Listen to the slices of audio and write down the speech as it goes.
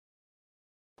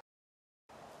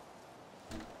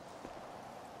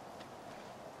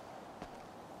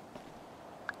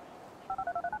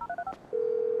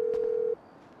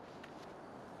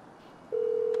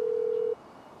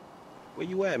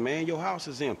you at, man? Your house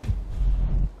is empty.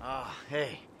 Oh,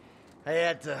 hey. I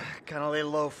had to kind of lay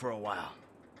low for a while.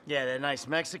 Yeah, that nice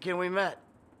Mexican we met.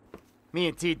 Me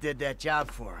and T did that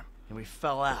job for him, and we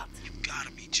fell out. You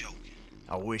gotta be joking.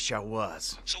 I wish I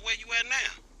was. So where you at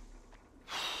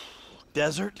now?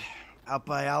 Desert, out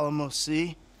by Alamo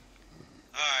Sea.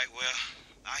 All right, well,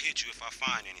 I'll hit you if I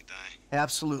find anything.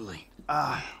 Absolutely.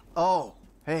 Oh,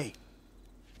 hey.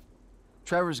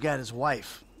 Trevor's got his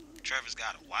wife. Trevor's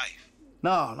got a wife.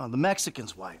 No, the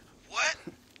Mexican's wife. What?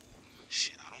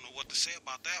 Shit, I don't know what to say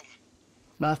about that one.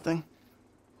 Nothing.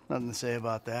 Nothing to say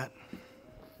about that.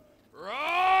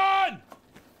 Run!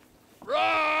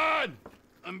 Run!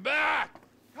 I'm back!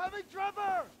 Coming,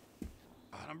 Trevor!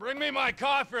 Bring me my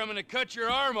coffee, I'm gonna cut your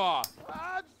arm off.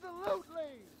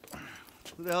 Absolutely!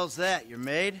 Who the hell's that, your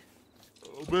maid?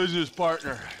 Business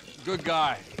partner. Good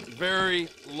guy. Very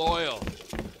loyal.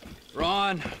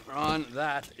 Ron,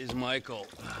 that is Michael.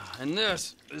 And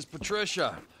this is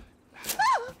Patricia.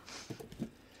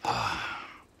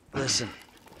 Listen,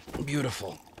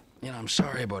 beautiful. You know, I'm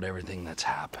sorry about everything that's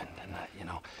happened. And,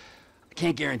 I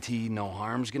can't guarantee no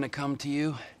harm's gonna come to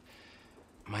you.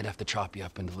 I might have to chop you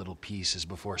up into little pieces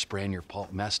before spraying your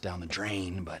pulp mess down the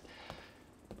drain, but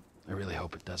I really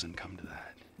hope it doesn't come to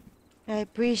that. I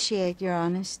appreciate your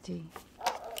honesty.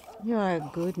 You are a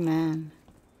good man.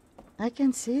 I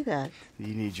can see that.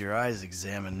 You need your eyes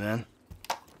examined then.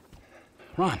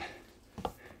 Ron,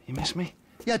 you miss me?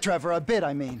 Yeah, Trevor, a bit,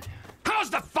 I mean. How's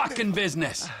the fucking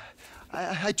business?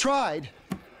 I tried.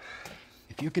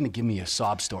 If you're gonna give me a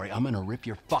sob story, I'm gonna rip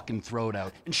your fucking throat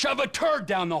out and shove a turd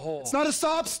down the hole. It's not a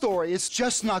sob story. It's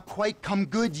just not quite come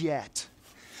good yet.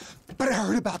 But I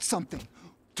heard about something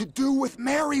to do with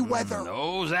Merryweather.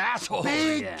 Those assholes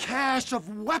Big again. cache of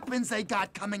weapons they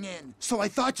got coming in. So I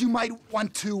thought you might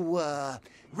want to,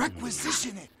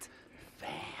 requisition it.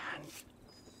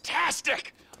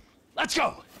 Fantastic! Let's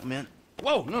go! Man.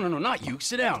 Whoa, no, not you.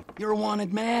 Sit down. You're a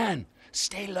wanted man.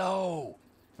 Stay low.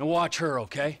 And watch her,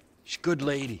 okay? She's a good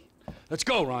lady. Let's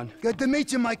go, Ron. Good to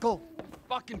meet you, Michael.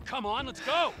 Fucking come on, let's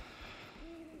go!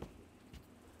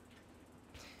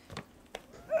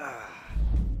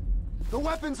 The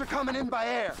weapons are coming in by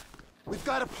air. We've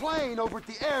got a plane over at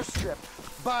the airstrip,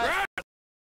 but...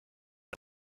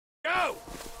 Go!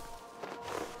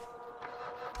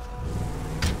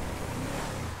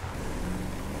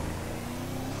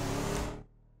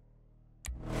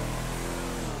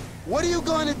 What are you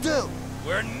gonna do?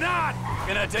 We're not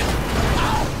gonna take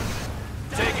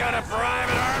out a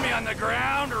private army on the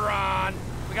ground, Ron.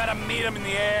 We gotta meet them in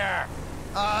the air.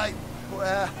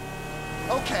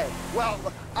 Okay. Well,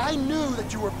 I knew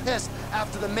that you were pissed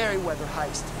after the Merryweather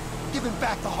heist, giving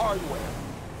back the hardware.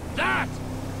 That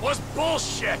was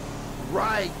bullshit!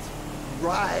 Right.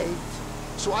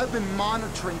 So I've been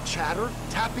monitoring chatter,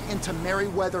 tapping into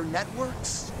Merryweather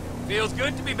networks. Feels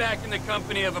good to be back in the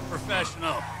company of a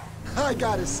professional. I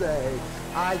gotta say,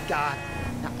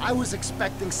 Now, I was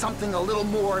expecting something a little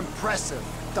more impressive.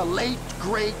 The late,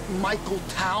 great Michael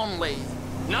Townley.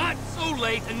 Not so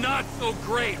late and not so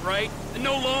great, right? And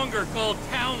no longer called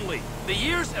Townley. The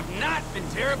years have not been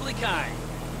terribly kind.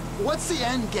 What's the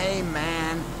end game,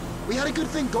 man? We had a good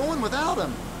thing going without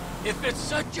him. If it's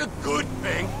such a good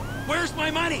thing, where's my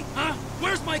money, huh?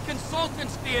 Where's my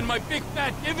consultant's fee and my big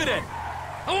fat dividend?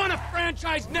 I want a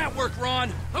franchise network,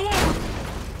 Ron. I want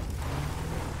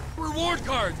reward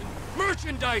cards and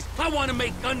merchandise. I want to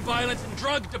make gun violence and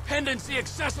drug dependency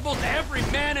accessible to every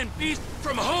man and beast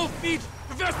from Hove Beach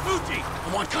to Vespucci.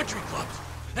 I want country clubs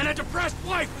and a depressed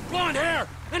wife with blonde hair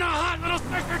and a hot little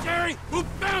secretary who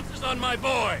bounces on my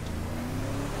boy.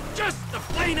 Just the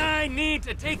plane I need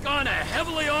to take on a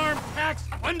heavily armed,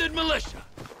 tax-funded militia.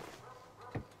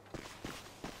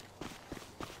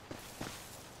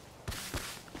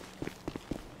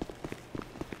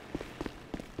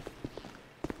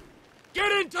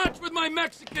 Get in touch with my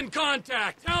Mexican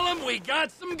contact. Tell him we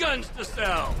got some guns to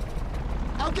sell.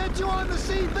 I'll get you on the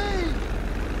CV!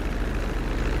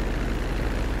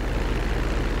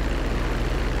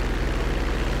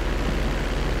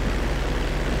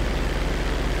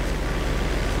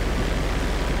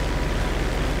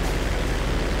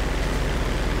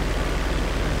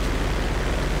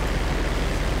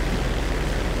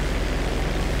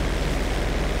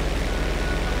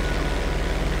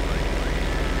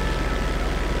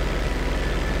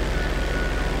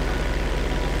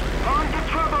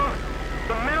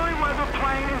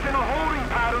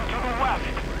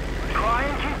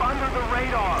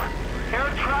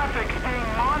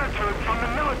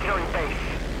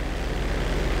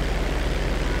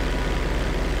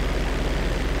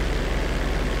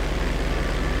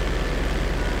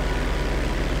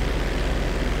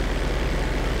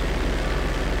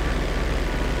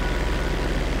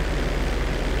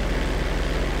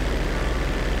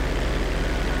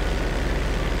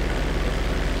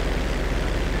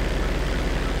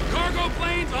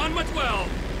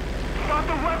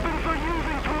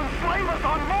 us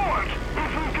on board!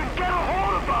 If we could get a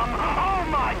hold of them, oh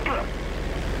my god!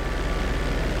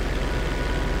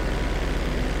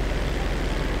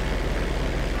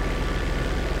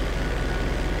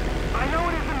 I know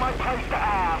it isn't my place to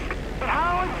ask, but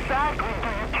how exactly do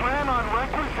you plan on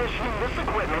requisitioning this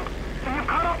equipment so you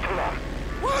cut up to them?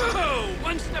 Whoa!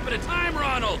 One step at a time,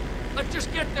 Ronald! Let's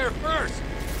just get there first!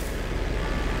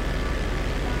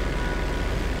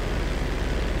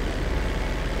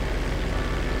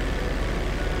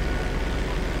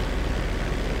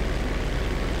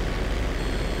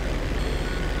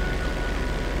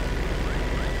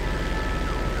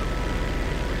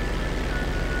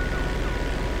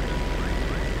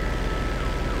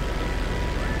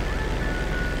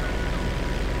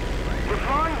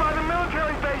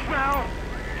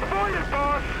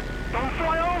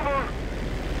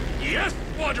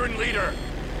 Leader!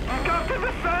 You got to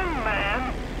descend,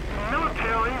 man! The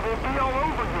military will be all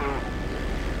over you.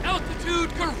 Altitude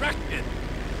corrected!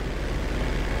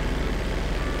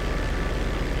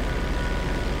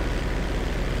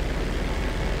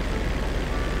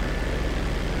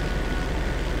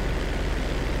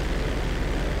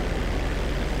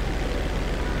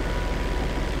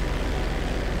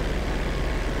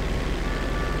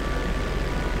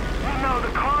 You know,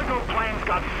 the cargo plane's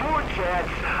got 4 jets,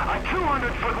 a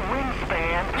 200-foot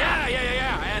wingspan.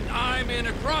 Yeah, and I'm in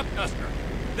a crop duster.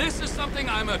 This is something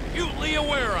I'm acutely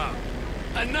aware of.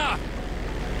 Enough!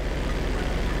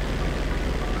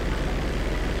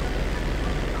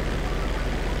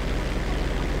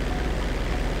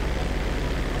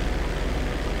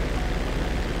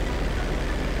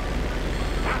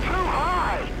 You're too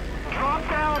high! Drop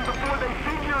down before they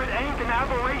figure it ain't an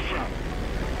aberration.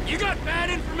 You got bad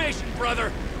information,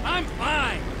 brother. I'm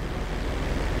fine.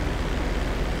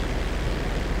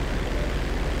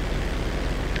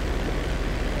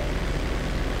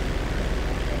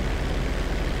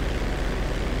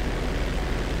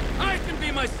 I can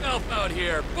be myself out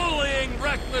here. Bullying,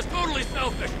 reckless, totally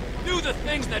selfish. Do the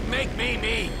things that make me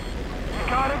me. You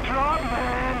gotta drop,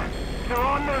 man. They're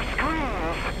on their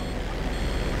screens.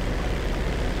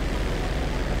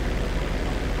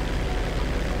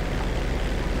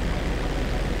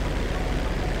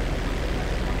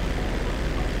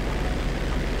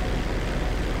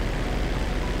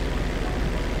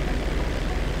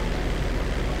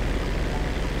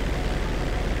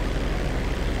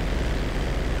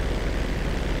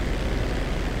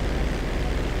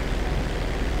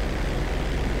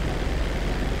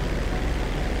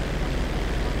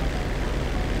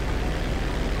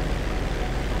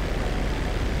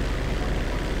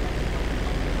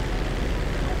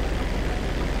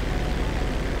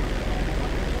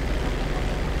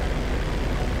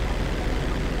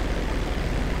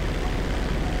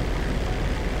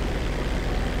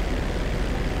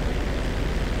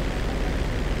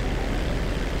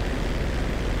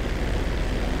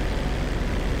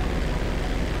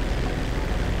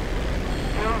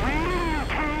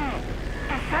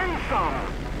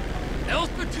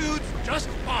 Altitude's just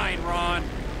fine, Ron.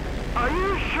 Are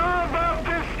you sure about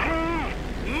this,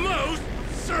 T? Most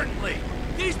certainly.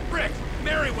 These bricks,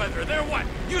 Merryweather, they're what?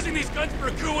 Using these guns for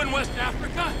a coup in West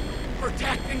Africa?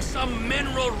 Protecting some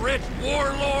mineral-rich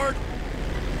warlord?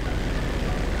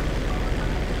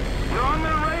 You're on the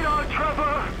radar,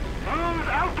 Trevor. Lose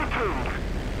altitude.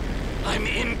 I'm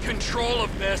in control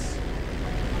of this.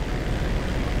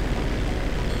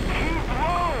 Keep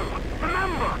low.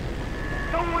 Remember,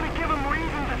 don't want to give them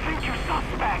reason to think you're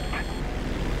suspect.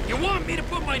 You want me to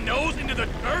put my nose into the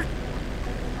dirt?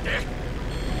 Dick.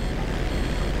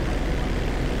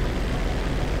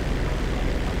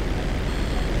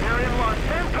 You're in Los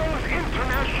Santos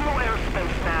International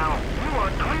Airspace now. You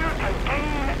are clear to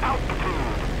gain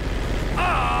altitude.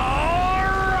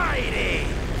 Alrighty!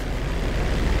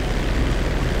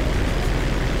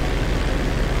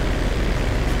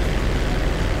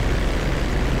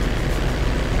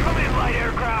 Come in, light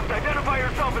aircraft. Identify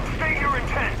yourself and state your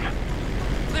intent.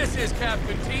 This is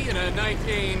Captain T in a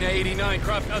 1989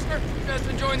 crop duster. Just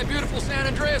enjoying the beautiful San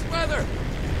Andreas weather.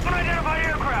 Unidentified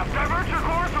aircraft. Divert your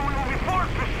course or we will be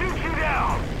forced to shoot you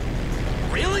down.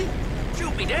 Really?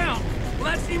 Shoot me down? Well,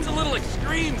 that seems a little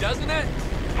extreme, doesn't it?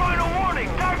 Final warning.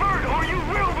 Divert or you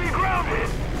will be grounded.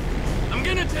 I'm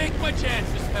gonna take my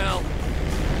chances, pal.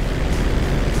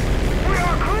 We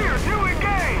are clear to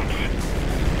engage.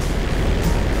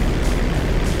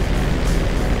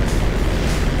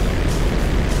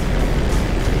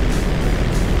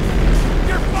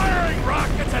 You're firing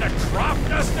rockets at a crop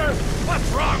duster? What's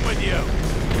wrong with you?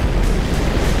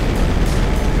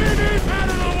 Minis out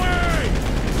of the way!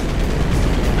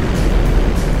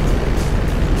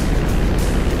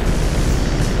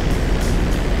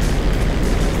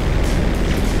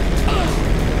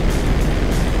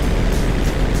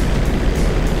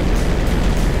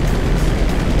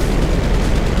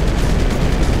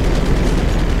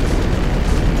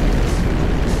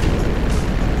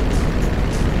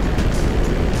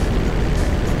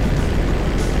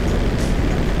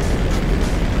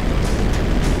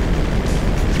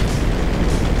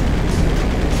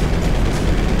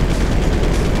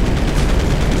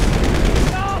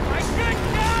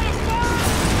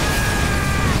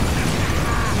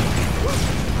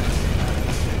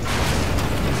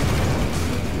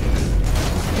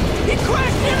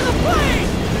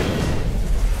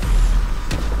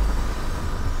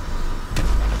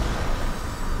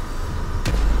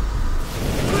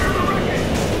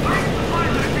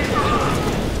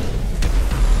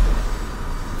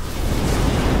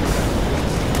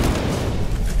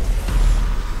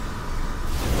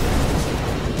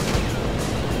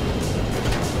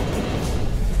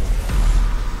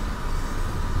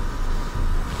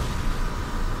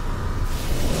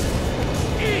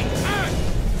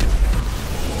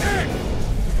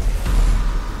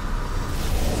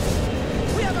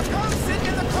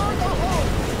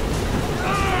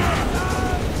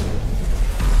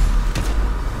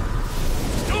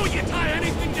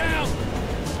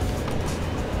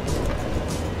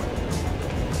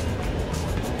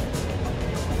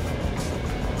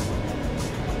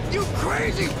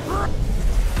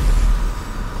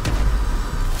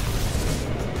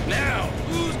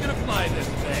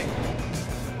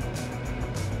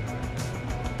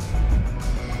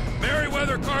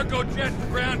 cargo jet to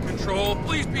ground control.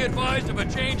 Please be advised of a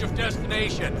change of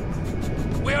destination.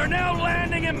 We are now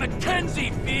landing in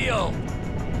Mackenzie Field.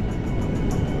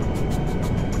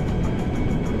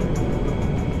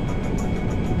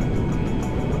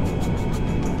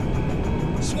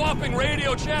 Swapping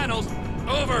radio channels.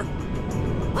 Over.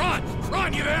 Ron!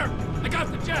 Ron, you there? I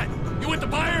got the jet. You with the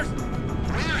buyers?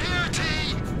 We're here, T.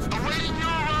 Awaiting your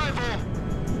arrival.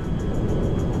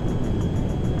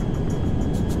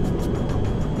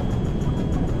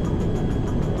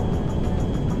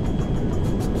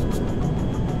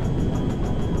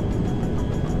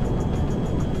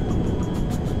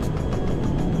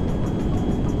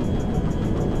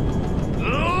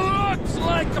 Looks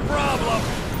like the problem.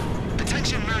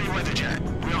 Attention, Merryweather Jet.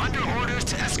 We are under orders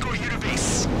to escort you to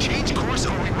base. Change course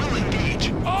or we will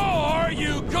engage. Oh, are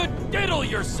you? Good diddle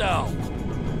yourself.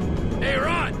 Hey,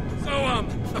 Ron. So,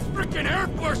 the frickin' Air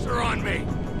Force are on me.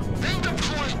 They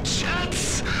deploy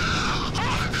jets.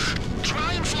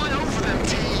 Try and fly over them,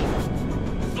 T.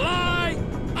 Fly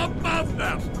above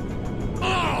them.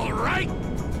 All right.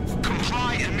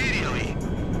 Comply immediately.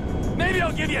 Maybe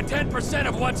I'll give you 10%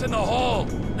 of what's in the hole.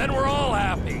 Then we're all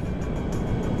happy.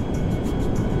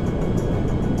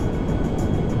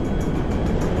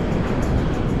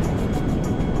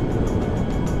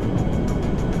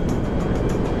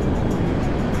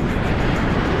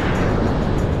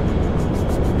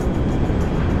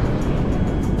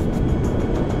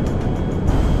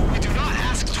 We do not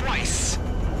ask twice.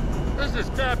 This is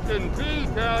Captain P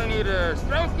telling you to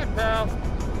stroke it, pal.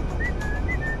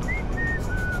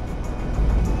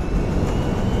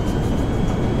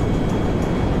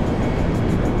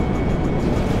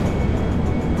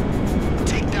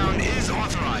 Takedown is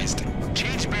authorized.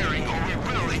 Change bearing or we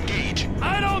will engage.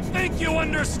 I don't think you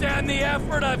understand the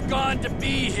effort I've gone to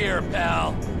be here,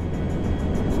 pal.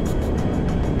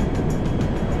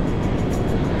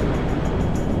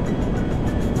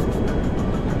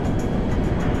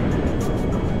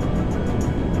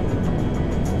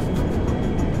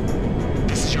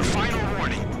 This is your final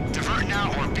warning. Divert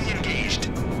now or be engaged.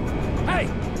 Hey,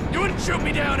 you wouldn't shoot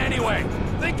me down anyway.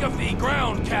 Think of the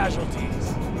ground casualties.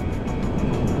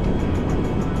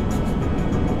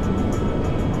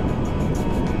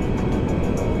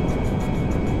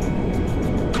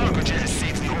 Cargo jet is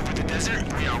safely over the desert.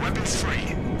 We are weapons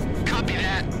free. Copy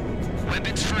that.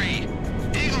 Weapons free.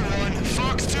 Eagle 1,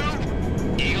 Fox 2.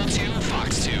 Eagle 2,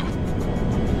 Fox 2.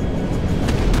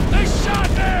 They shot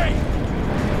me!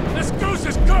 This goose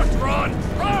is cooked, Ron!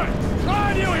 Ron!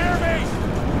 Ron, you hear me?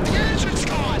 The engine's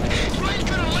gone. You ain't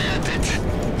gonna land it.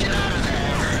 Get out of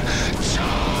there.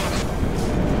 Jump.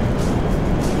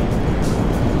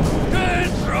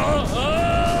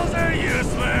 Controls are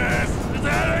useless! Is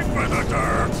heading for the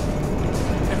dirt!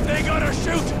 If they gotta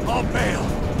shoot, I'll bail.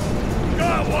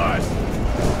 Got one!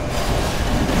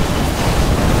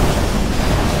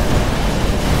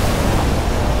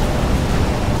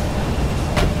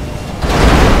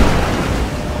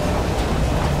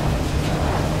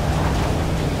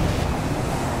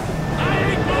 I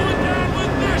ain't going down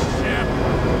with this ship!